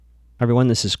Everyone,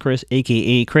 this is Chris,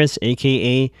 aka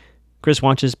Chris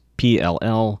Watches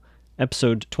PLL.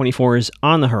 Episode 24 is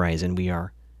on the horizon. We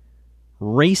are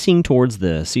racing towards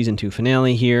the season 2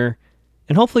 finale here,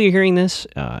 and hopefully you're hearing this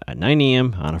at 9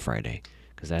 a.m. on a Friday,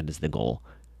 because that is the goal.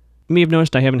 You may have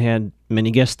noticed I haven't had many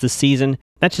guests this season.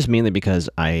 That's just mainly because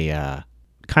I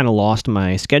kind of lost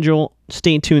my schedule.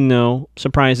 Stay tuned though.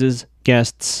 Surprises,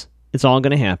 guests, it's all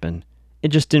going to happen. It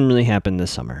just didn't really happen this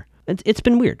summer. It's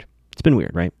been weird. It's been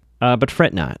weird, right? But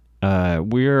fret not.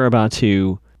 We're about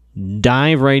to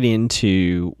dive right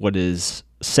into what is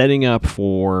setting up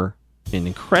for an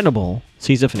incredible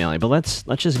season finale. But let's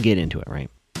just get into it, right?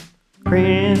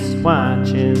 Chris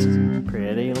watches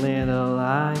Pretty Little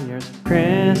Liars.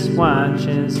 Chris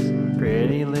watches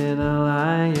Pretty Little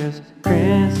Liars.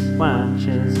 Chris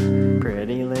watches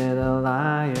Pretty Little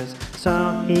Liars,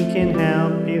 so he can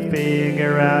help you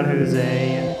figure out who's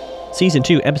a... Season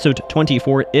 2, Episode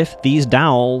 24, If These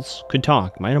Dolls Could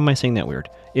Talk. Why am I saying that weird?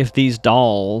 If These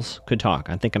Dolls Could Talk.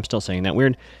 I think I'm still saying that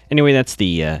weird. Anyway, that's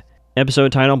the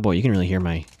episode title. Boy, you can really hear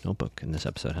my notebook in this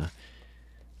episode, huh?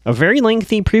 A very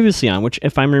lengthy previously on, which,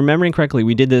 if I'm remembering correctly,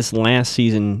 we did this last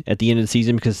season at the end of the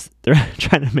season because they're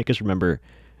trying to make us remember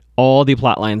all the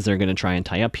plot lines they're going to try and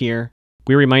tie up here.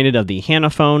 We're reminded of the Hannah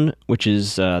phone, which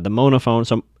is the Mona phone.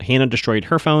 So Hannah destroyed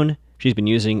her phone. She's been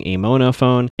using a Mona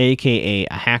phone, a.k.a.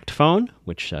 a hacked phone,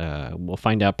 which we'll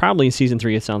find out probably in Season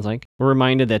 3, it sounds like. We're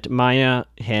reminded that Maya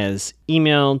has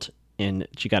emailed, and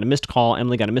she got a missed call.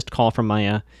 Emily got a missed call from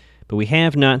Maya, but we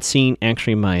have not seen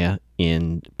actually Maya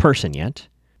in person yet.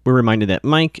 We're reminded that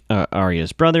Mike,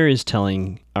 Arya's brother, is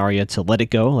telling Arya to let it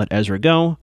go, let Ezra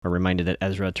go. We're reminded that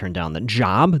Ezra turned down the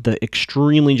job, the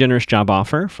extremely generous job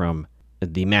offer from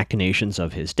the machinations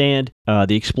of his dad.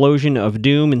 The explosion of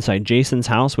doom inside Jason's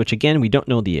house, which again, we don't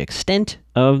know the extent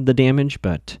of the damage,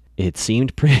 but it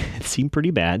seemed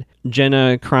pretty bad.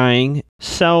 Jenna crying.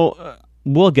 So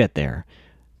we'll get there.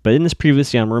 But in this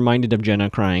previously, I'm reminded of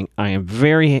Jenna crying. I am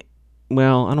very,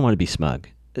 well, I don't want to be smug.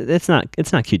 It's not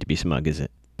cute to be smug, is it?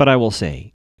 But I will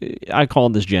say, I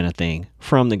called this Jenna thing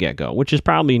from the get-go, which is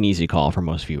probably an easy call for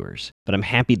most viewers. But I'm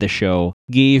happy the show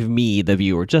gave me, the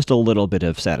viewer, just a little bit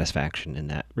of satisfaction in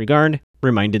that regard.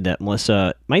 Reminded that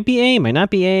Melissa might be A, might not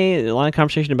be A. A lot of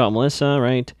conversation about Melissa,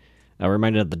 right?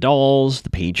 Reminded of the dolls, the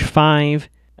page 5,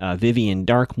 Vivian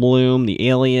Darkbloom, the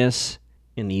alias,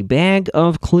 and the bag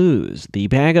of clues. The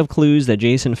bag of clues that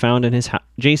Jason found in his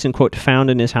Jason, quote,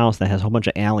 found in his house that has a whole bunch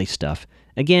of Allie stuff.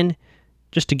 Again,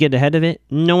 just to get ahead of it,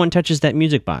 no one touches that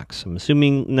music box. I'm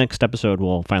assuming next episode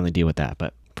we'll finally deal with that.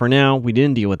 But for now, we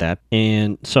didn't deal with that.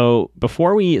 And so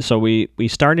before we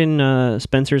start in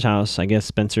Spencer's house. I guess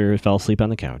Spencer fell asleep on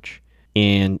the couch.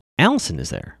 And Allison is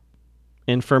there.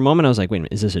 And for a moment, I was like, wait a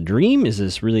minute, is this a dream? Is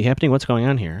this really happening? What's going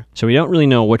on here? So we don't really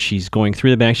know what she's going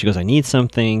through the bag. She goes, I need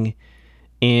something.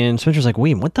 And Spencer's like,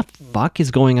 wait, what the fuck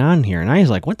is going on here? And I was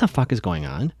like, what the fuck is going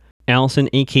on? Allison,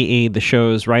 a.k.a. the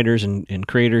show's writers and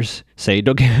creators, say,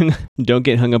 don't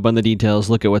get hung up on the details.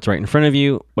 Look at what's right in front of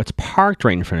you, what's parked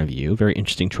right in front of you. Very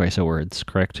interesting choice of words,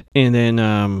 correct? And then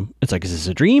it's like, is this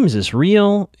a dream? Is this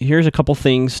real? Here's a couple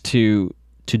things to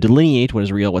delineate what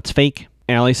is real, what's fake.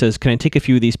 Allie says, can I take a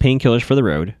few of these painkillers for the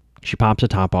road? She pops the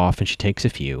top off and she takes a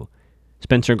few.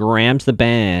 Spencer grabs the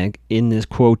bag in this,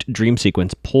 quote, dream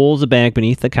sequence, pulls the bag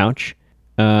beneath the couch,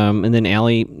 and then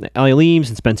Allie leaves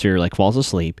and Spencer, like, falls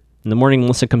asleep. In the morning,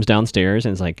 Melissa comes downstairs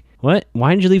and is like, what?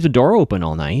 Why did you leave the door open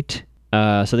all night?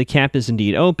 So the cap is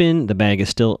indeed open. The bag is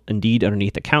still indeed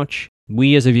underneath the couch.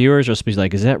 We as the viewers are supposed to be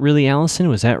like, is that really Allison?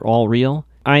 Was that all real?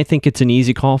 I think it's an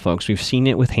easy call, folks. We've seen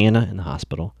it with Hannah in the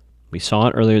hospital. We saw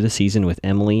it earlier this season with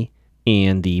Emily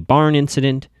and the barn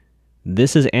incident.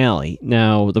 This is Allie.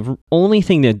 Now, the only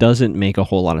thing that doesn't make a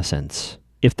whole lot of sense,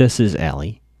 if this is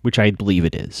Allie, which I believe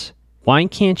it is, why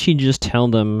can't she just tell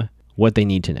them what they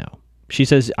need to know? She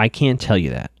says, I can't tell you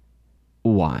that.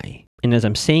 Why? And as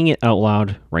I'm saying it out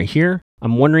loud right here,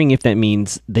 I'm wondering if that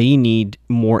means they need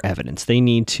more evidence. They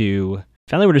need to,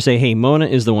 if they were to say, hey, Mona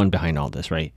is the one behind all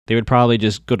this, right? They would probably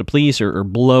just go to police or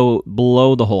blow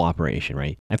the whole operation,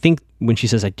 right? I think when she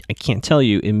says, I can't tell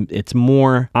you, it's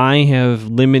more, I have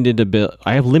limited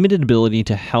ability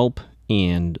to help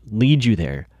and lead you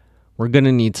there. We're going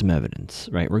to need some evidence,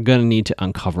 right? We're going to need to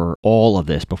uncover all of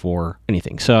this before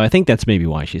anything. So I think that's maybe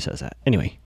why she says that.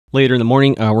 Anyway, later in the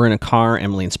morning, we're in a car,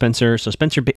 Emily and Spencer. So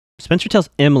Spencer tells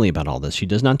Emily about all this. She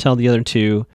does not tell the other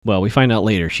two. Well, we find out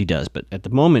later she does, but at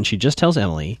the moment she just tells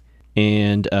Emily,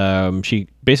 and she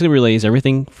basically relays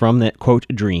everything from that, quote,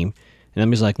 dream. And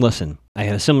Emily's like, listen, I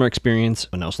had a similar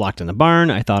experience when I was locked in the barn.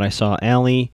 I thought I saw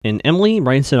Allie, and Emily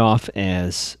writes it off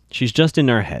as she's just in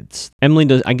our heads.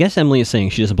 I guess Emily is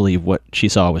saying she doesn't believe what she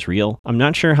saw was real. I'm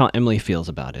not sure how Emily feels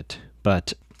about it,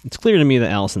 but it's clear to me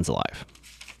that Allison's alive.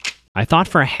 I thought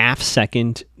for a half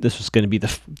second this was going to be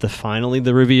finally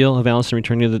the reveal of Allison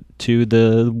returning to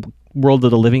the world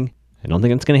of the living. I don't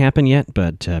think it's going to happen yet,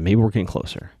 but maybe we're getting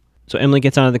closer. So Emily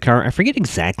gets out of the car. I forget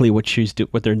exactly what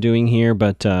they're doing here,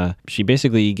 but she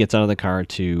basically gets out of the car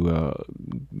to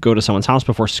go to someone's house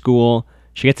before school.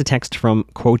 She gets a text from,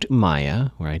 quote, Maya,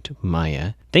 right?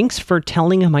 Maya. Thanks for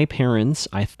telling my parents.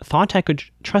 I thought I could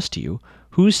trust you.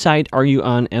 Whose side are you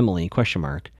on, Emily? ?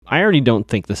 I already don't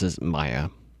think this is Maya,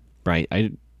 right?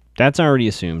 That's already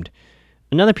assumed.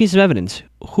 Another piece of evidence.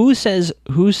 Who says,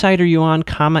 whose side are you on,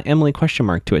 Emily, ?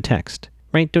 To a text?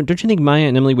 Right? Don't you think Maya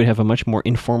and Emily would have a much more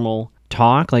informal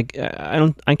talk? Like,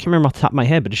 I can't remember off the top of my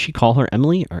head, but does she call her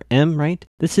Emily or M, right?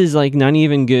 This is like not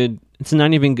even good. It's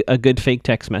not even a good fake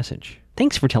text message.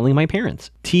 Thanks for telling my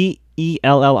parents. Telling.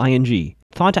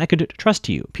 Thought I could trust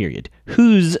you, period.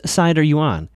 Whose side are you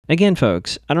on? Again,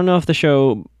 folks, I don't know if the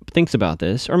show thinks about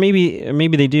this, or maybe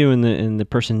they do and the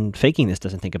person faking this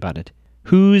doesn't think about it.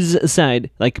 Whose side?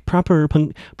 Like proper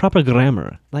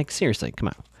grammar. Like, seriously, come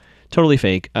on. Totally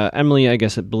fake. Emily, I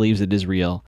guess, believes it is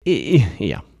real.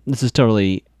 Yeah, this is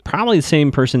totally probably the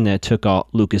same person that took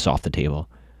Lucas off the table,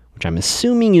 which I'm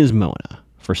assuming is Mona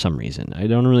for some reason. I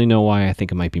don't really know why I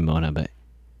think it might be Mona, but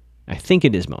I think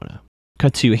it is Mona.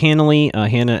 Cut to Hannah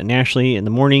and Ashley in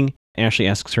the morning. Ashley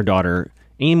asks her daughter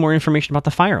any more information about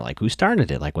the fire, like who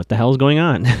started it, like what the hell is going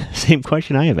on? Same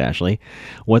question I have, Ashley.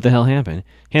 What the hell happened?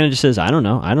 Hannah just says, I don't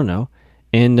know.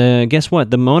 And guess what?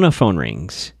 The Mona phone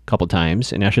rings a couple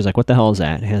times, and Ashley's like, what the hell is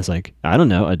that? And Hannah's like, I don't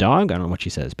know, a dog? I don't know what she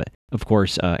says, but of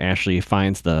course, Ashley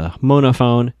finds the Mona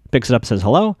phone, picks it up, says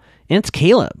hello, and it's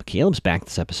Caleb. Caleb's back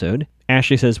this episode.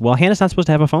 Ashley says, well, Hannah's not supposed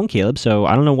to have a phone, Caleb, so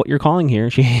I don't know what you're calling here.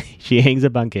 She hangs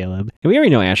up on Caleb. And we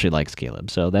already know Ashley likes Caleb,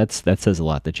 so that says a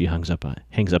lot that she hangs up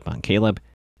on Caleb.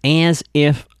 As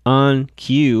if on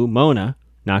cue, Mona,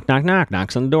 knock,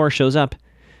 knocks on the door, shows up,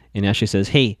 and Ashley says,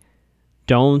 hey,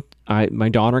 my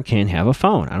daughter can't have a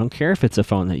phone. I don't care if it's a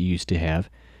phone that you used to have.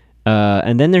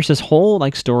 And then there's this whole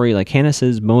story, Hannah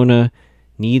says Mona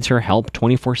needs her help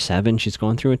 24/7. She's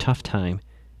going through a tough time.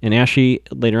 And Ashley,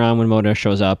 later on when Mona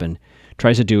shows up and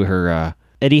tries to do her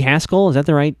Eddie Haskell, is that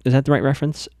the right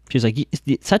reference? She's like,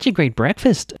 such a great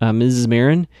breakfast, Mrs.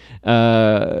 Marin.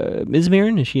 Ms.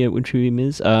 Marin, would she be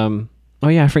Ms.? Oh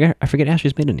yeah, I forget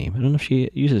Ashley's maiden name. I don't know if she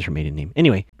uses her maiden name.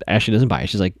 Anyway, Ashley doesn't buy it.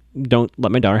 She's like, don't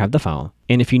let my daughter have the phone.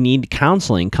 And if you need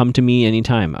counseling, come to me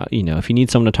anytime. If you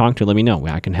need someone to talk to, let me know.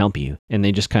 I can help you. And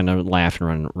they just kind of laugh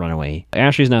and run away.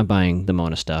 Ashley's not buying the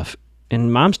Mona stuff.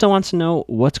 And Mom still wants to know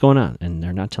what's going on, and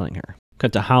they're not telling her.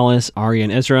 Cut to Hollis, Arya,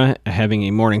 and Ezra having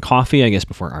a morning coffee, I guess,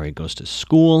 before Arya goes to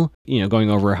school.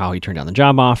 Going over how he turned down the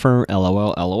job offer.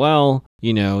 LOL.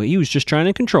 He was just trying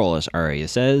to control us, Arya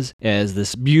says, as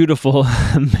this beautiful,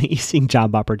 amazing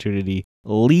job opportunity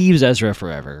leaves Ezra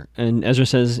forever. And Ezra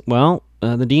says, well,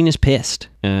 the dean is pissed.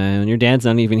 And your dad's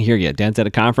not even here yet. Dad's at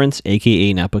a conference,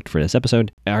 a.k.a. not booked for this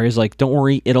episode. Arya's like, don't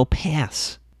worry, it'll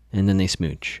pass. And then they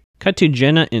smooch. Cut to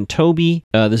Jenna and Toby.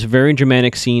 This very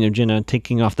dramatic scene of Jenna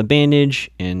taking off the bandage.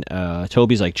 And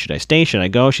Toby's like, should I stay? Should I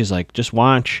go? She's like, just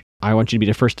watch. I want you to be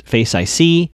the first face I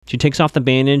see. She takes off the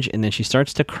bandage and then she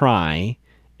starts to cry.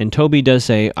 And Toby does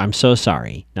say, I'm so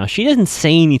sorry. Now, she doesn't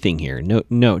say anything here.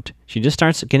 Note, she just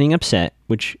starts getting upset,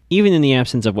 which even in the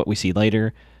absence of what we see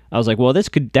later, I was like, well,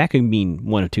 that could mean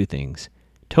one of two things.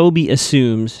 Toby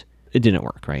assumes it didn't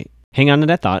work, right? Hang on to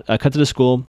that thought. Cut to the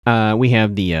school. We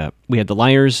have the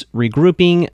liars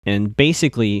regrouping, and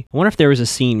basically, I wonder if there was a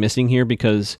scene missing here,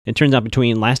 because it turns out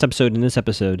between last episode and this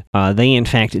episode, they in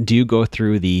fact do go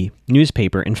through the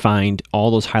newspaper and find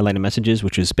all those highlighted messages,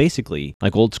 which is basically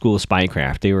like old school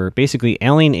spycraft. They were basically,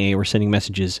 Allie and A were sending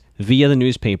messages via the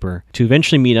newspaper to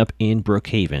eventually meet up in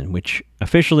Brookhaven, which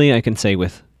officially I can say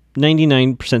with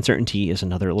 99% certainty is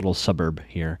another little suburb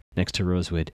here next to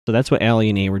Rosewood. So that's what Allie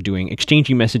and A were doing,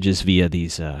 exchanging messages via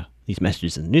these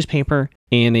messages in the newspaper,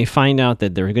 and they find out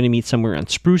that they're going to meet somewhere on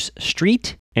Spruce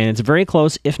Street, and it's very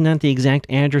close, if not the exact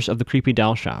address of the creepy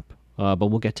doll shop. But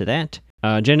we'll get to that.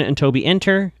 Jenna and Toby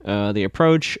enter. They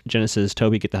approach. Jenna says,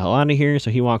 Toby, get the hell out of here.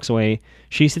 So he walks away.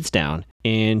 She sits down,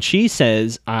 and she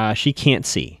says she can't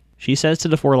see. She says to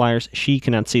the four liars she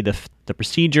cannot see the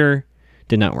procedure.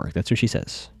 Did not work. That's what she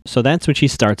says. So that's what she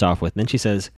starts off with. And then she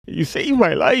says, "You saved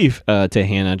my life," to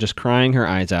Hannah, just crying her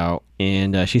eyes out.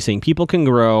 And she's saying, "People can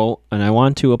grow, and I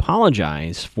want to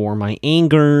apologize for my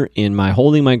anger and my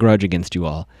holding my grudge against you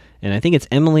all." And I think it's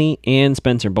Emily and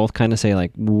Spencer both kind of say,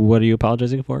 like, "What are you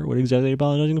apologizing for? What exactly are you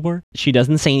apologizing for?" She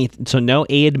doesn't say anything. So no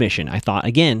A admission. I thought,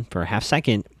 again, for a half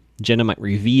second, Jenna might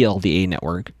reveal the A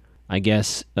network. I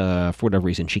guess for whatever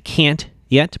reason she can't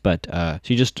yet, but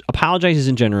she just apologizes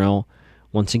in general.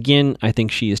 Once again, I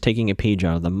think she is taking a page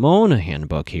out of the Mona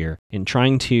handbook here and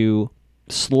trying to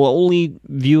slowly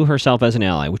view herself as an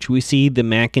ally, which we see the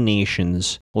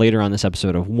machinations later on this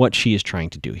episode of what she is trying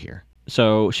to do here.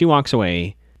 So she walks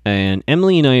away, and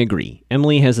Emily and I agree.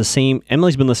 Emily's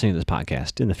been listening to this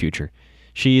podcast in the future.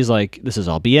 She's like, this is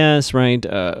all BS, right?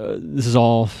 This is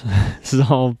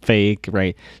all fake,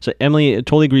 right? So Emily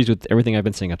totally agrees with everything I've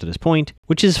been saying up to this point,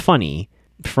 which is funny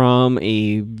from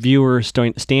a viewer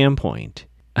standpoint.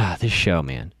 This show,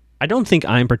 man. I don't think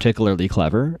I'm particularly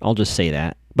clever. I'll just say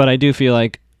that. But I do feel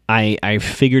like I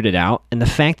figured it out. And the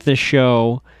fact that the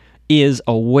show is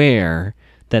aware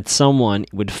that someone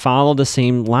would follow the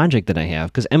same logic that I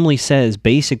have, because Emily says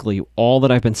basically all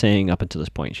that I've been saying up until this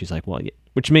point. She's like, well, yeah.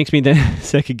 Which makes me then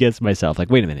second guess myself. Like,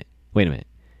 wait a minute.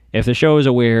 If the show is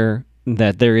aware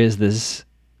that there is this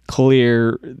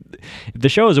clear, if the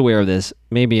show is aware of this,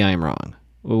 maybe I'm wrong,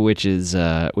 which is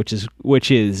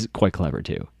quite clever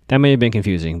too. That may have been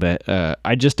confusing, but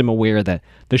I just am aware that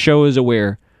the show is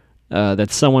aware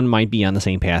that someone might be on the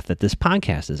same path that this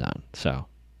podcast is on. So,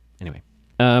 anyway.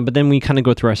 But then we kind of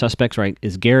go through our suspects, right?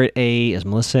 Is Garrett A? Is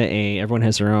Melissa A? Everyone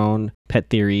has their own pet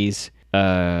theories.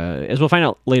 As we'll find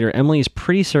out later, Emily is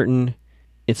pretty certain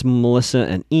it's Melissa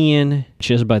and Ian.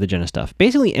 She doesn't buy the Jenna stuff.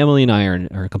 Basically, Emily and I are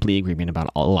in complete agreement about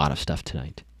a lot of stuff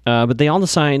tonight. But they all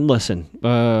decide, listen,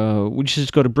 we should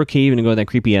just go to Brookhaven and go to that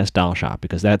creepy-ass doll shop,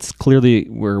 because that's clearly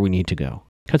where we need to go.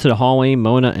 Cut to the hallway.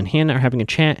 Mona and Hannah are having a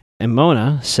chat, and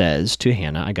Mona says to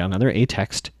Hannah, I got another A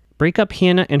text, break up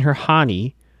Hannah and her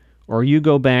hottie, or you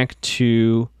go back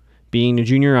to being a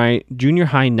junior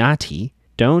high naughty.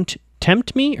 Don't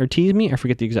tempt me or tease me. I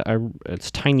forget the exact. It's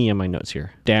tiny on my notes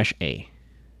here. -A.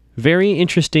 Very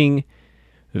interesting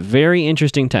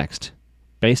text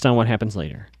based on what happens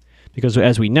later. Because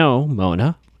as we know,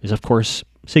 Mona is, of course,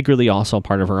 secretly also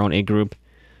part of her own A group.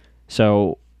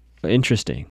 So,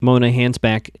 interesting. Mona hands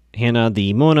back Hannah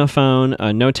the Mona phone.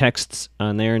 No texts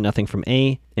on there, nothing from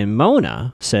A. And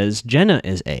Mona says Jenna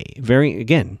is A.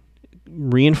 Again,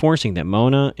 reinforcing that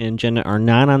Mona and Jenna are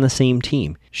not on the same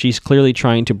team. She's clearly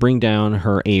trying to bring down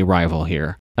her A rival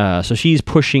here. So she's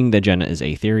pushing that Jenna is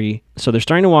A theory. So they're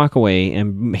starting to walk away,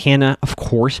 and Hannah, of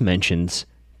course, mentions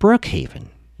Brookhaven.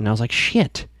 And I was like,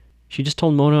 shit. She just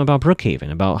told Mona about Brookhaven,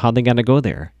 about how they got to go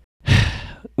there.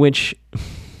 Which,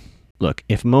 look,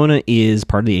 if Mona is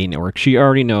part of the A network, she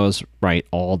already knows, right,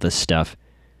 all this stuff.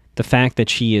 The fact that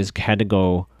she has had to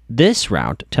go this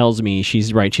route tells me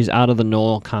she's right. She's out of the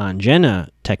Noel Khan Jenna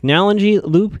technology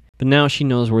loop, but now she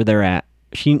knows where they're at.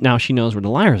 She knows where the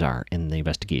liars are in the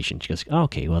investigation. She goes, oh,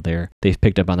 okay, well, they've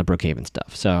picked up on the Brookhaven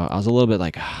stuff. So I was a little bit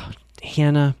like, oh,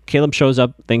 Hannah. Caleb shows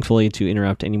up, thankfully, to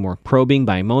interrupt any more probing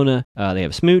by Mona. They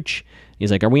have a smooch.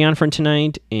 He's like, are we on for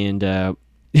tonight? And and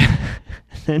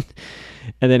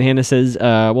then Hannah says,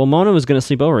 well, Mona was going to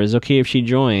sleep over. Is it okay if she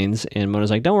joins? And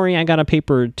Mona's like, don't worry, I got a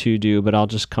paper to do, but I'll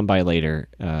just come by later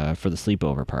for the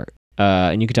sleepover part.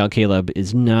 And you can tell Caleb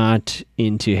is not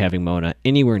into having Mona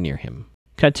anywhere near him.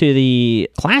 Cut to the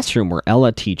classroom where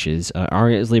Ella teaches.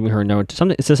 Aria is leaving her a note.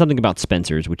 It says something about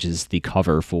Spencer's, which is the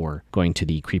cover for going to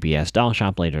the creepy-ass doll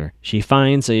shop later. She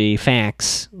finds a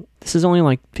fax. This is only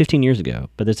like 15 years ago,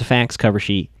 but there's a fax cover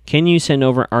sheet. Can you send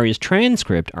over Aria's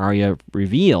transcript? Aria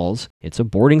reveals it's a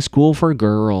boarding school for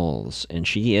girls, and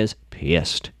she is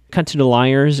pissed. Cut to the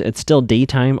liars. It's still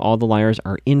daytime. All the liars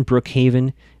are in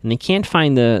Brookhaven, and they can't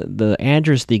find the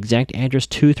address, the exact address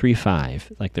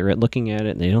 235. Like, they're looking at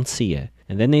it, and they don't see it.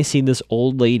 And then they see this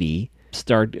old lady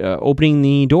start opening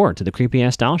the door to the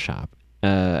creepy-ass doll shop.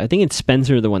 I think it's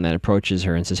Spencer, the one that approaches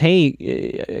her and says, hey,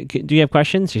 do you have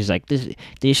questions? She's like,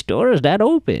 this door is not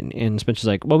open. And Spencer's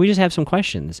like, well, we just have some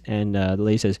questions. And the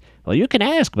lady says, well, you can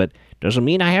ask, but doesn't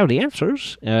mean I have the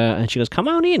answers. And she goes, come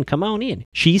on in.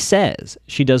 She says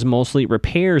she does mostly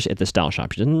repairs at this doll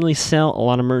shop. She doesn't really sell a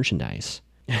lot of merchandise.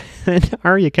 And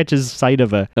Aria catches sight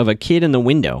of a kid in the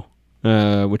window.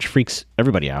 Which freaks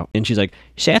everybody out. And she's like,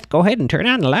 Seth, go ahead and turn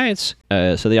on the lights.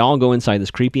 So they all go inside this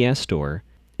creepy-ass store.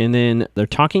 And then they're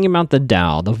talking about the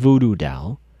doll, the voodoo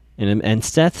doll. And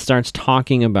Seth starts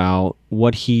talking about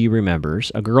what he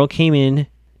remembers. A girl came in,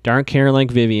 dark hair like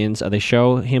Vivian's. They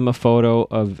show him a photo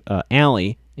of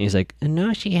Allie. And he's like,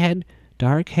 no, she had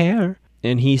dark hair.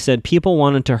 And he said, people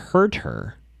wanted to hurt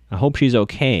her. I hope she's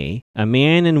okay. A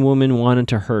man and woman wanted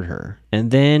to hurt her.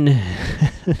 And then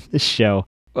the show.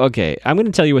 Okay, I'm going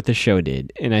to tell you what the show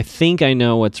did. And I think I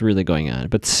know what's really going on.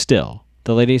 But still,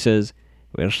 the lady says,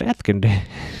 well, Seth can...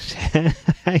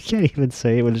 I can't even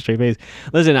say it with a straight face.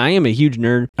 Listen, I am a huge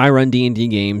nerd. I run D&D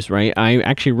games, right? I'm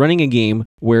actually running a game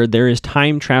where there is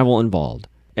time travel involved.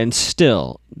 And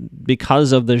still,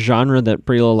 because of the genre that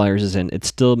Pretty Little Liars is in, it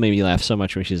still made me laugh so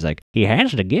much when she's like, he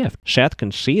has the gift. Seth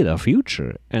can see the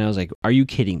future. And I was like, are you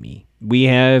kidding me? We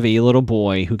have a little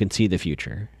boy who can see the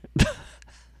future.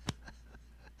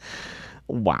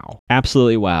 Wow.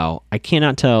 Absolutely wow. I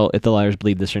cannot tell if the liars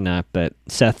believe this or not, but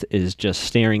Seth is just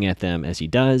staring at them as he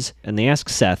does. And they ask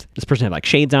Seth, this person had like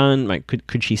shades on, like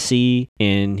could she see?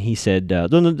 And he said, no,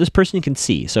 this person can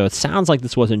see. So it sounds like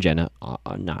this wasn't Jenna.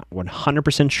 I'm not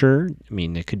 100% sure. I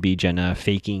mean, it could be Jenna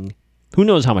faking. Who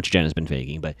knows how much Jenna's been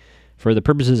faking, but for the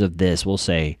purposes of this, we'll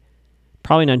say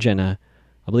probably not Jenna.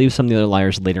 I believe some of the other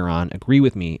liars later on agree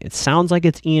with me. It sounds like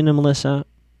it's Ian and Melissa.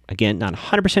 Again, not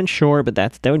 100% sure, but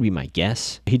that would be my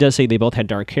guess. He does say they both had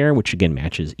dark hair, which again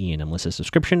matches Ian and Melissa's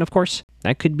description, of course.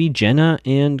 That could be Jenna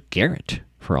and Garrett,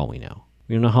 for all we know.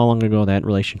 We don't know how long ago that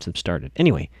relationship started.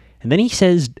 Anyway, and then he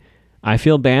says, I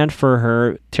feel bad for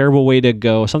her, terrible way to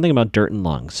go, something about dirt and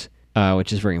lungs,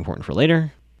 which is very important for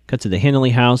later. Cut to the Hanley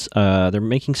house. They're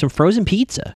making some frozen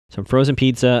pizza.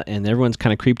 And everyone's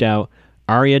kind of creeped out.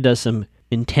 Arya does some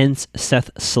intense Seth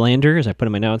slander, as I put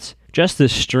in my notes. Just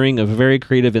this string of very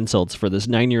creative insults for this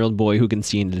 9-year-old boy who can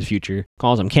see into the future.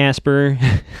 Calls him Casper.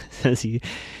 Says he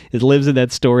lives in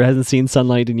that store, hasn't seen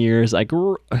sunlight in years. Like,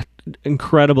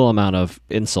 incredible amount of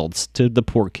insults to the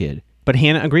poor kid. But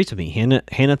Hannah agrees with me.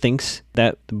 Hannah thinks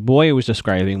that the boy was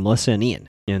describing Melissa and Ian.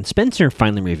 And Spencer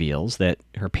finally reveals that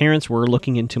her parents were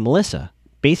looking into Melissa,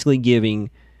 basically giving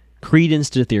credence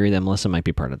to the theory that Melissa might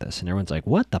be part of this. And everyone's like,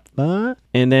 what the fuck?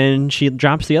 And then she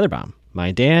drops the other bomb.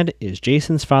 My dad is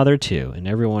Jason's father too. And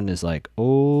everyone is like,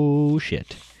 oh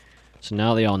shit. So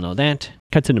now they all know that.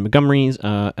 Cut to the Montgomerys,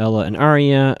 Ella and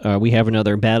Arya. We have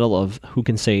another battle of who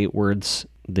can say words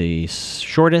the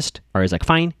shortest. Arya's like,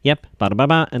 fine, yep, blah, blah,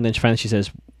 blah. And then finally she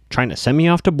says, trying to send me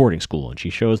off to boarding school. And she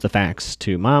shows the facts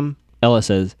to Mom. Ella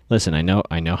says, listen, I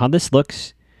know how this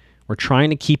looks. We're trying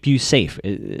to keep you safe.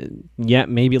 Yeah,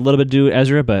 maybe a little bit to do with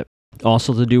Ezra, but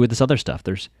also to do with this other stuff.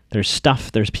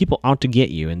 There's people out to get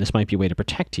you, and this might be a way to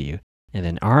protect you. And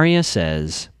then Arya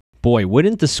says, boy,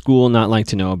 wouldn't the school not like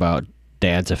to know about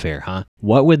Dad's affair, huh?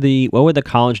 What would the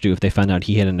college do if they found out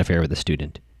he had an affair with a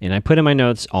student? And I put in my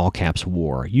notes, all caps,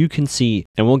 war. You can see,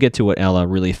 and we'll get to what Ella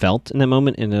really felt in that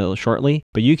moment shortly,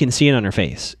 but you can see it on her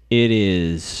face. It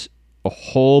is a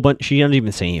whole bunch. She doesn't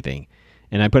even say anything.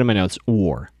 And I put in my notes,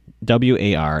 war.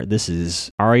 W-A-R. This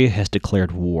is, Arya has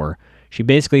declared war. She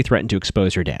basically threatened to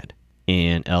expose her dad.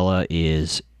 And Ella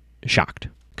is shocked.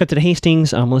 Cut to the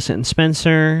Hastings, Melissa and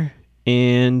Spencer.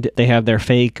 And they have their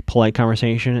fake, polite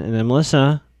conversation. And then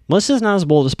Melissa's not as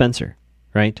bold as Spencer,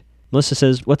 right? Melissa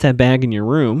says, what's that bag in your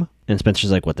room? And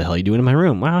Spencer's like, what the hell are you doing in my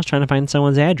room? Well, I was trying to find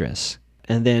someone's address.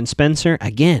 And then Spencer,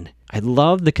 again, I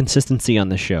love the consistency on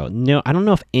the show. No, I don't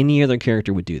know if any other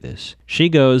character would do this. She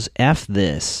goes, F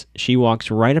this. She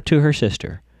walks right up to her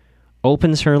sister,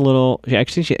 opens her little... She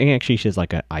has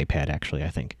like an iPad, actually, I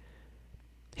think.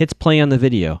 Hits play on the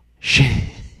video.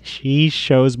 She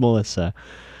shows Melissa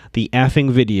the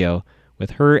effing video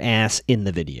with her ass in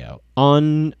the video.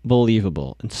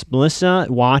 Unbelievable. And Melissa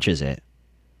watches it.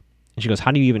 And she goes,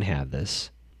 how do you even have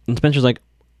this? And Spencer's like,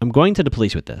 I'm going to the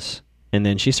police with this. And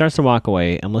then she starts to walk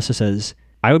away, and Melissa says,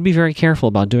 I would be very careful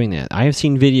about doing that. I have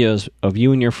seen videos of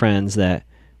you and your friends that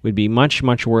would be much,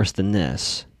 much worse than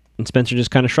this. And Spencer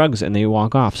just kind of shrugs, and they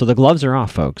walk off. So the gloves are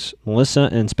off, folks. Melissa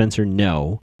and Spencer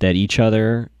know that each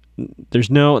other, there's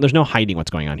no hiding what's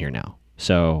going on here now.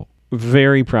 So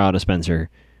very proud of Spencer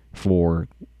for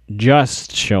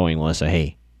just showing Melissa,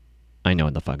 hey, I know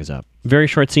what the fuck is up. Very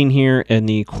short scene here in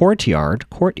the courtyard.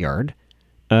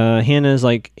 Hannah's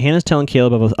telling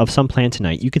Caleb of some plan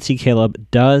tonight. You can see Caleb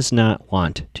does not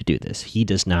want to do this. He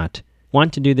does not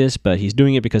want to do this, but he's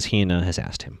doing it because Hannah has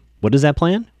asked him. What is that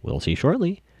plan? We'll see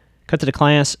shortly. Cut to the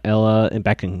class.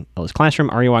 Back in Ella's classroom,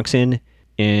 Arya walks in,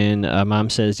 and Mom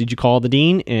says, did you call the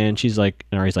dean? And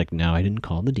Arya's like, no, I didn't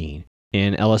call the dean.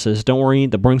 And Ella says, don't worry,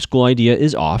 the boarding school idea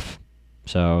is off,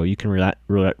 so you can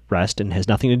rest and has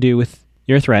nothing to do with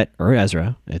your threat or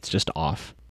Ezra. It's just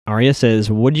off. Arya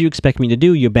says, what do you expect me to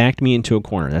do? You backed me into a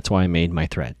corner. That's why I made my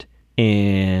threat.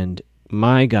 And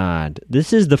my God,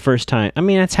 this is the first time. I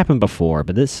mean, that's happened before,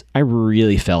 but I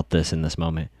really felt this in this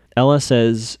moment. Ella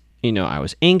says, I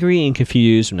was angry and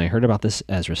confused when I heard about this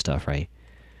Ezra stuff, right?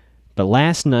 But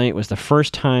last night was the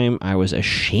first time I was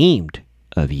ashamed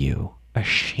of you.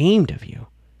 Ashamed of you.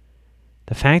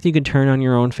 The fact that you could turn on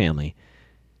your own family.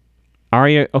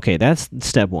 Arya, okay, that's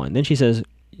step one. Then she says,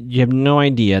 you have no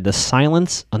idea the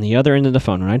silence on the other end of the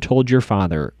phone when I told your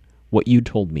father what you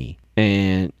told me.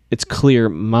 And it's clear,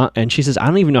 and she says, I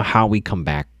don't even know how we come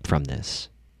back from this.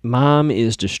 Mom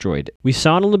is destroyed. We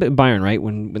saw it a little bit in Byron, right?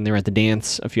 When they were at the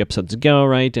dance a few episodes ago,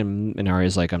 right? And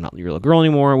Arya's like, I'm not your little girl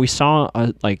anymore. We saw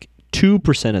like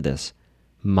 2% of this.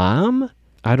 Mom?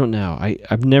 I don't know.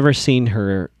 I've never seen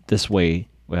her this way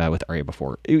with Arya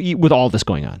before, with all this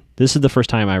going on. This is the first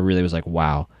time I really was like,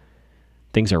 wow,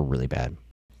 things are really bad.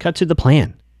 Cut to the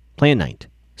plan night.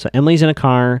 So Emily's in a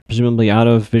car, presumably out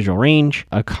of visual range.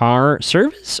 A car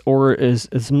service, or is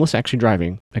Melissa actually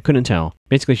driving? I couldn't tell.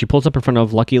 Basically, she pulls up in front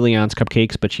of Lucky Leon's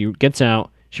Cupcakes, but she gets out.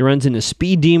 She runs into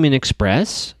Speed Demon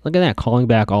Express. Look at that, calling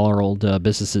back all our old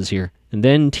businesses here. And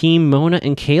then Team Mona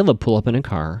and Caleb pull up in a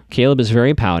car. Caleb is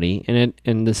very pouty,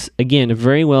 and this, again, a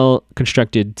very well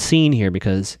constructed scene here,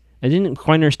 because I didn't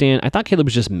quite understand. I thought Caleb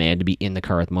was just mad to be in the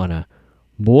car with Mona.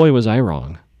 Boy, was I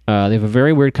wrong. They have a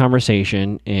very weird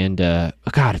conversation, and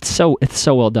God, it's so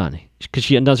well done. Because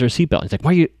she undoes her seatbelt. He's like,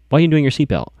 "Why are you doing your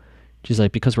seatbelt?" She's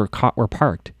like, "Because we're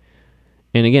parked."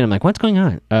 And again, I'm like, "What's going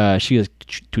on?" She goes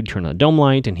to turn on the dome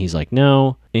light, and he's like,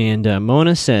 "No." And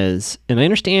Mona says, and I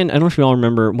understand. I don't know if you all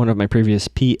remember. One of my previous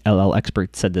PLL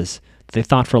experts said this. They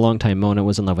thought for a long time Mona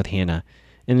was in love with Hannah,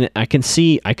 and I can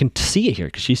see it here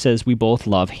because she says we both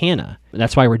love Hannah.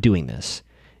 That's why we're doing this.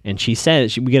 And she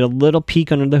says, we get a little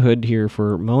peek under the hood here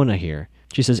for Mona here.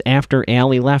 She says, after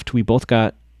Allie left, we both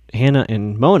got, Hannah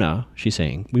and Mona, she's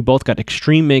saying, we both got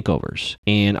extreme makeovers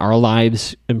and our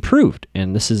lives improved.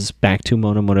 And this is back to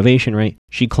Mona motivation, right?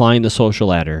 She climbed the social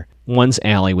ladder once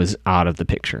Allie was out of the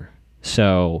picture.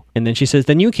 So, and then she says,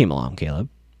 then you came along, Caleb,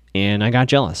 and I got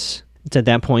jealous. It's at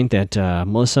that point that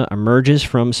Melissa emerges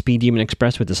from Speed Demon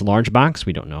Express with this large box.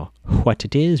 We don't know what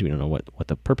it is. We don't know what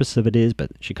the purpose of it is,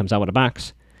 but she comes out with a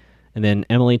box. And then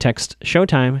Emily texts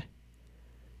Showtime.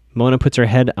 Mona puts her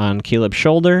head on Caleb's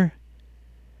shoulder.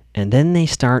 And then they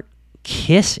start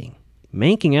kissing,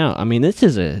 making out. I mean, this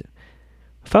is this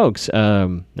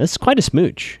is quite a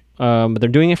smooch. But they're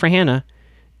doing it for Hannah.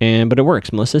 But it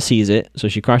works. Melissa sees it. So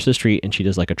she crosses the street and she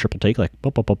does like a triple take, like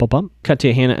bump, bump, bump, bump, bump. Cut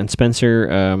to Hannah and Spencer.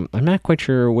 I'm not quite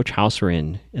sure which house we're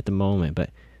in at the moment, but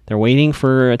they're waiting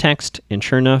for a text. And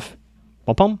sure enough,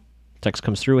 bump, bump. Text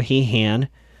comes through. Hey, Han.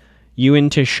 You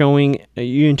into sharing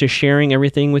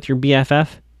everything with your BFF?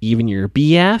 Even your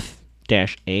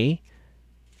BF-A?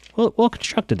 Well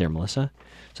constructed there, Melissa.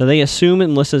 So they assume that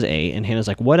Melissa's A, and Hannah's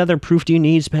like, what other proof do you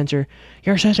need, Spencer?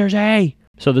 Your sister's A!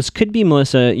 So this could be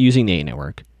Melissa using the A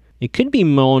network. It could be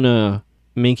Mona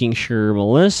making sure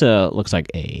Melissa looks like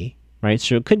A, right?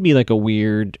 So it could be like a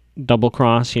weird double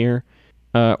cross here.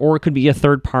 Or it could be a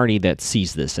third party that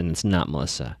sees this, and it's not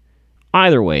Melissa.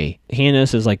 Either way, Hannah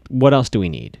says, like, what else do we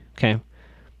need? Okay.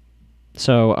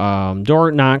 So,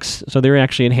 door knocks. So they're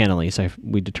actually in Hannah's,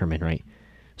 we determined, right?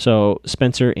 So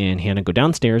Spencer and Hannah go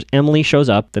downstairs. Emily shows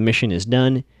up. The mission is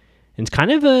done. And it's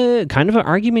kind of an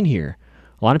argument here.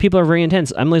 A lot of people are very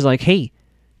intense. Emily's like, hey,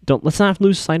 let's not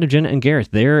lose sight of Jenna and Gareth.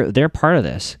 They're part of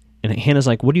this. And Hannah's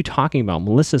like, what are you talking about?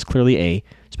 Melissa's clearly A.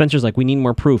 Spencer's like, we need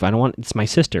more proof. It's my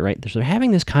sister, right? So they're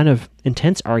having this kind of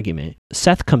intense argument.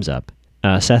 Seth comes up.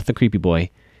 Seth, the creepy boy.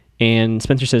 And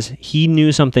Spencer says he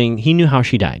knew something. He knew how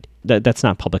she died. That's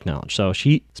not public knowledge. So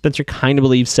Spencer kind of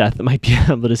believes Seth might be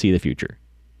able to see the future.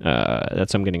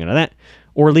 That's what I'm getting out of that.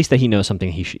 Or at least that he knows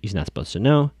something he's not supposed to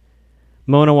know.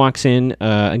 Mona walks in,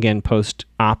 again,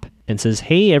 post-op, and says,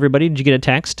 hey, everybody, did you get a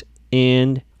text?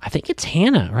 And I think it's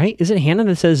Hannah, right? Is it Hannah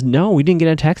that says, no, we didn't get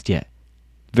a text yet?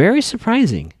 Very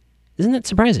surprising. Isn't that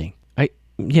surprising?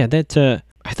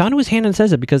 I thought it was Hannah that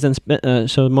says it, because then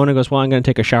so Mona goes, well, I'm going to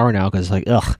take a shower now, because like,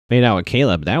 ugh, made out with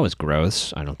Caleb. That was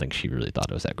gross. I don't think she really thought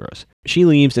it was that gross. She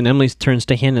leaves, and Emily turns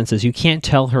to Hannah and says, you can't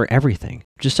tell her everything.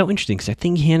 Which is so interesting, because I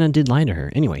think Hannah did lie to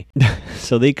her. Anyway,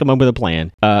 so they come up with a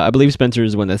plan. I believe Spencer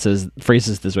is the one that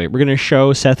phrases this way. We're going to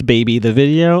show Seth Baby the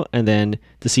video, and then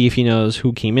to see if he knows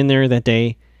who came in there that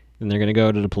day, and they're going to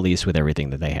go to the police with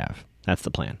everything that they have. That's the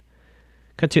plan.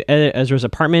 Cut to Ezra's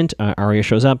apartment. Arya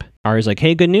shows up. Arya's like,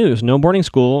 hey, good news. No boarding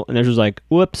school. And Ezra's like,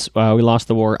 whoops, we lost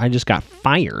the war. I just got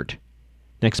fired.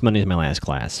 Next Monday's my last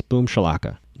class. Boom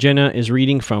shalaka. Jenna is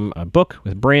reading from a book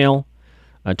with Braille.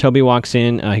 Toby walks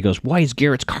in. He goes, why is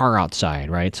Garrett's car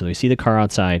outside, right? So we see the car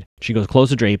outside. She goes,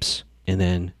 close the drapes. And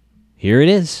then here it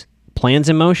is. Plans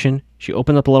in motion. She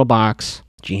opens up a little box.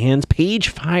 She hands page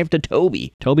 5 to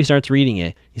Toby. Toby starts reading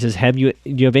it. He says, do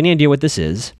you have any idea what this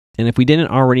is? And if we didn't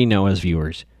already know as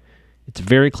viewers, it's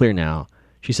very clear now.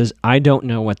 She says, I don't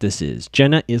know what this is.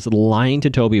 Jenna is lying to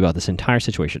Toby about this entire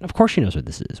situation. Of course she knows what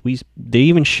this is. They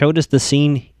even showed us the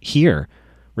scene here,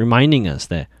 reminding us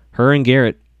that her and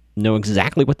Garrett know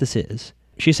exactly what this is.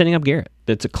 She's setting up Garrett.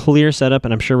 That's a clear setup,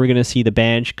 and I'm sure we're going to see the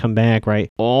badge come back, right?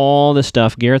 All this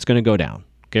stuff. Garrett's going to go down.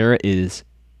 Garrett is,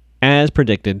 as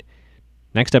predicted,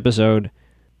 next episode.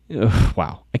 Ugh,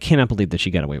 wow. I cannot believe that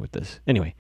she got away with this.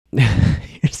 Anyway,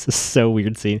 it's a so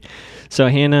weird scene. So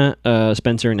Hannah,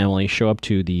 Spencer, and Emily show up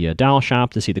to the doll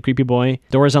shop to see the creepy boy.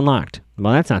 Door is unlocked.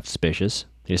 Well, that's not suspicious.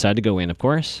 They decide to go in, of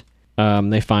course.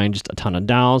 They find just a ton of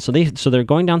dolls. So they're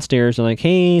going downstairs. They're like,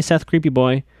 hey, Seth, creepy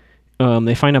boy.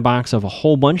 They find a box of a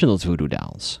whole bunch of those voodoo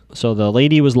dolls. So the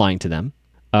lady was lying to them.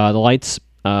 The lights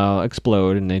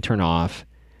explode and they turn off.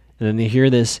 And then they hear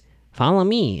this, follow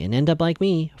me and end up like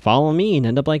me. Follow me and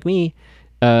end up like me.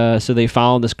 So they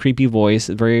follow this creepy voice,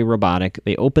 very robotic.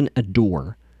 They open a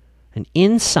door. And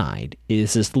inside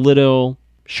is this little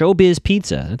Showbiz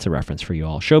Pizza. That's a reference for you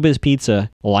all. Showbiz Pizza,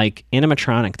 like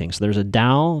animatronic thing. So there's a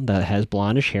doll that has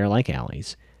blondish hair like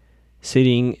Allie's,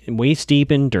 sitting waist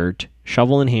deep in dirt,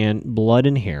 shovel in hand, blood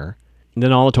in hair. And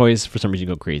then all the toys, for some reason,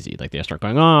 go crazy. Like they start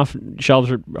going off,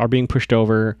 shelves are being pushed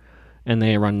over, and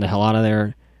they run the hell out of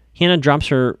there. Hannah drops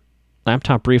her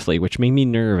laptop briefly, which made me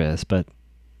nervous, but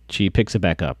she picks it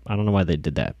back up. I don't know why they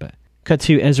did that, but... Cut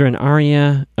to Ezra and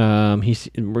Arya.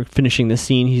 We're finishing this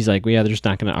scene. He's like, well, yeah, they're just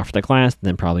not going to offer the class,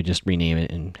 then probably just rename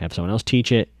it and have someone else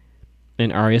teach it.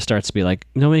 And Arya starts to be like,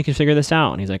 nobody can figure this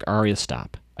out. And he's like, Arya,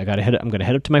 stop. I'm going to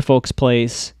head up to my folks'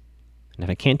 place. And if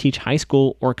I can't teach high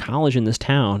school or college in this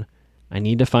town, I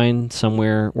need to find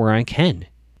somewhere where I can.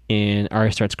 And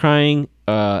Arya starts crying.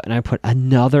 And I put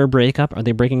another breakup. Are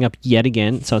they breaking up yet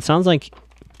again? So it sounds like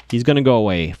he's going to go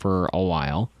away for a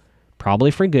while.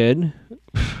 Probably for good.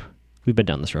 We've been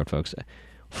down this road, folks.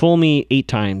 Fool me 8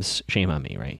 times, shame on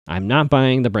me, right? I'm not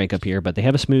buying the breakup here, but they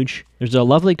have a smooch. There's a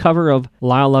lovely cover of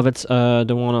Lyle Lovett's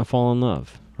Don't Wanna Fall in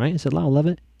Love, right? Is it Lyle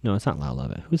Lovett? No, it's not Lyle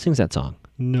Lovett. Who sings that song?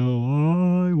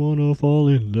 No, I wanna fall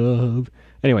in love.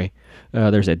 Anyway,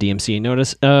 there's that DMC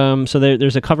notice. So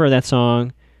there's a cover of that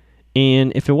song,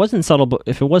 and if it was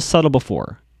subtle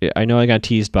before, I know I got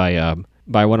teased by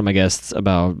one of my guests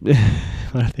about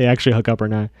if they actually hook up or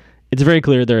not. It's very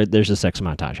clear there's a sex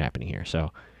montage happening here.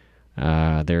 So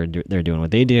they're doing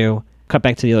what they do. Cut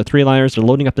back to the other 3 liars. They're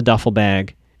loading up the duffel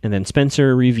bag. And then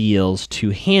Spencer reveals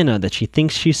to Hannah that she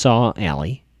thinks she saw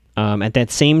Allie at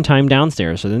that same time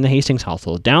downstairs. So then the Hastings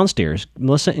household. Downstairs,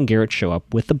 Melissa and Garrett show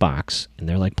up with the box. And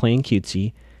they're like playing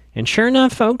cutesy. And sure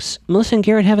enough, folks, Melissa and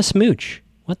Garrett have a smooch.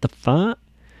 What the fuck?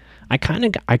 I kind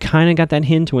of got that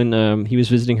hint when he was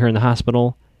visiting her in the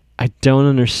hospital. I don't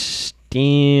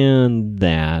understand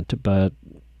that, but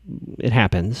it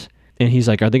happens. And he's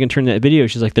like, are they going to turn that video?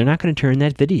 She's like, they're not going to turn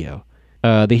that video.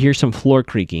 They hear some floor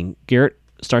creaking. Garrett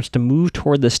starts to move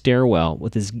toward the stairwell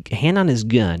with his hand on his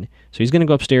gun. So he's going to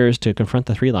go upstairs to confront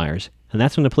the 3 liars. And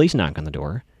that's when the police knock on the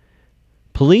door.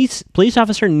 Police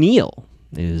officer Neil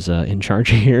is in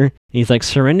charge here. He's like,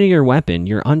 surrender your weapon.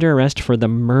 You're under arrest for the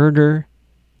murder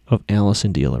of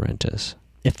Allison De Laurentiis.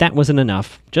 If that wasn't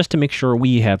enough, just to make sure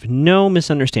we have no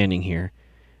misunderstanding here,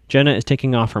 Jenna is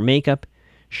taking off her makeup.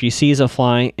 She sees a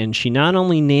fly, and she not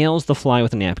only nails the fly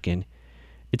with a napkin,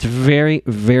 it's very,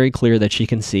 very clear that she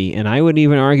can see. And I would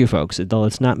even argue, folks, though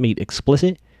it's not made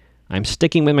explicit, I'm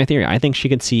sticking with my theory. I think she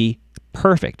could see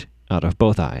perfect out of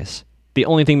both eyes. The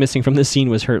only thing missing from this scene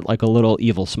was her, like, a little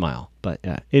evil smile. But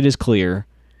it is clear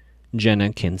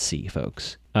Jenna can see,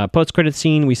 folks. Post-credit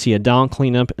scene, we see a doll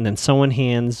cleanup, and then someone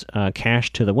hands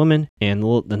cash to the woman, and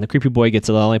then the creepy boy gets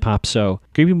a lollipop. So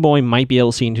creepy boy might be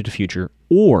able to see into the future,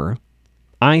 or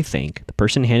I think the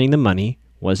person handing the money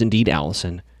was indeed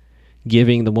Allison,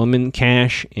 giving the woman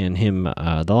cash and him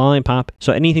the lollipop.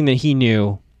 So anything that he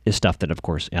knew is stuff that, of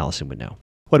course, Allison would know.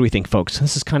 What do we think, folks?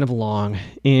 This is kind of long,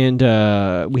 and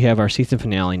we have our season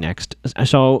finale next.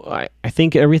 So I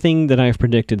think everything that I've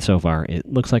predicted so far, it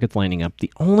looks like it's lining up.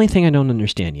 The only thing I don't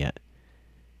understand yet,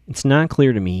 it's not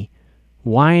clear to me,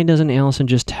 why doesn't Allison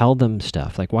just tell them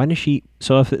stuff? Like, why does she...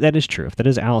 So if that is true, if that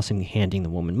is Allison handing the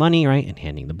woman money, right, and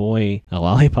handing the boy a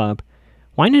lollipop,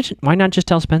 why not just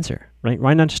tell Spencer, right?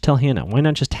 Why not just tell Hannah? Why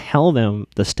not just tell them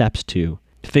the steps to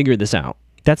figure this out?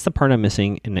 That's the part I'm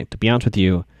missing, and to be honest with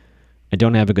you, I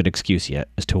don't have a good excuse yet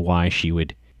as to why she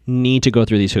would need to go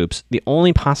through these hoops. The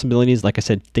only possibility is, like I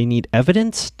said, they need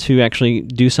evidence to actually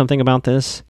do something about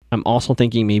this. I'm also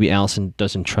thinking maybe Allison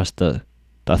doesn't trust the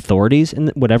authorities in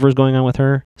whatever's going on with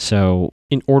her. So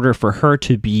in order for her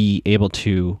to be able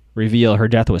to reveal her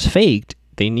death was faked,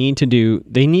 they need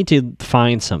to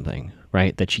find something,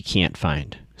 right, that she can't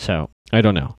find. So I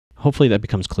don't know. Hopefully that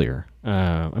becomes clear.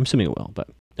 I'm assuming it will, but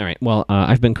All right, well,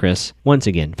 I've been Chris. Once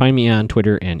again, find me on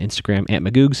Twitter and Instagram at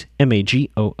Magoogs,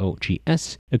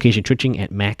 Magoogs. Occasion twitching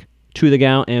at Mac to the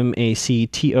Gow,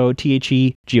 MacTotheGow.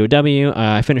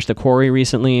 I finished The Quarry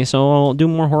recently, so I'll do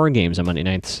more horror games on Monday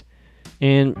nights.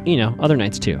 And, other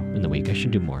nights too in the week. I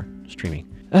should do more streaming.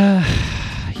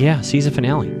 Yeah, season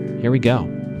finale. Here we go.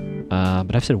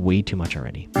 But I've said way too much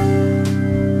already.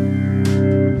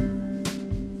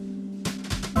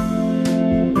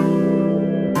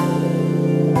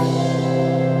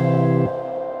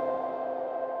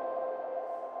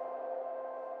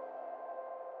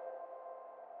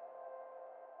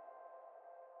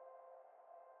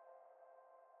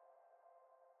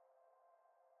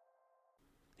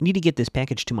 I need to get this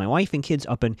package to my wife and kids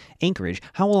up in Anchorage.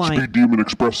 How will I... Speed Demon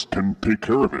Express can take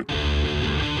care of it.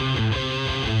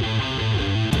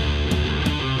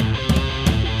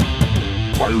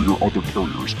 Fire your other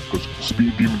carriers, because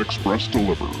Speed Demon Express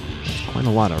delivers. Quite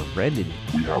a lot of red.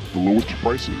 We have the lowest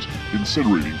prices,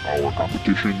 incinerating our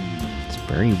competition. It's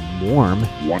very warm.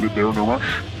 Want it there in a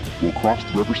rush? We'll cross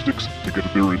the river Styx to get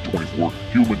it there in 24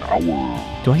 human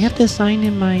hours. Do I have to sign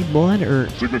in my blood, or...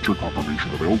 Signature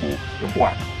confirmation available in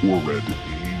black or red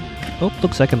ink. Oh,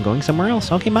 looks like I'm going somewhere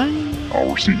else. Okay, bye.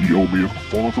 Our CEO may have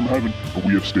fallen from heaven, but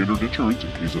we have standard insurance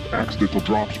in case of accidental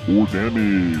drops or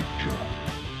damage.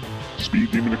 Speed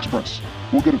Demon Express.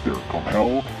 We'll get it there, come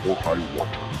hell or high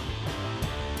water.